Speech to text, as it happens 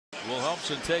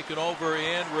Wilhelmsen taking over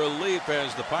in relief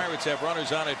as the Pirates have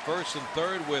runners on at first and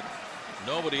third with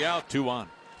nobody out. 2 on.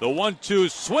 The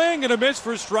 1-2 swing and a miss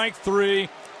for strike 3.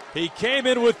 He came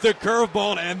in with the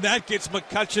curveball, and that gets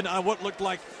McCutchen on what looked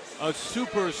like a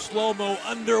super slow-mo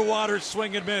underwater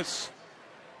swing and miss.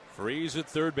 Freeze at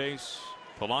third base.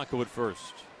 Polanco at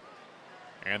first.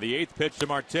 And the 8th pitch to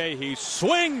Marte. He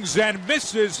swings and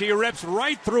misses. He rips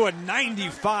right through a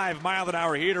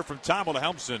 95-mile-an-hour heater from Tom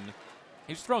Wilhelmsen.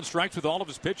 He's thrown strikes with all of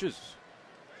his pitches.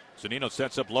 Zunino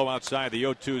sets up low outside the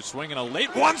 0-2 swing, and a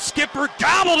late one. Skipper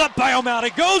gobbled up by O'Malley.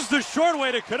 Goes the short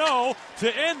way to Cano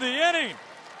to end the inning.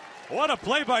 What a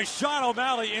play by Sean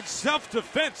O'Malley in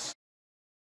self-defense.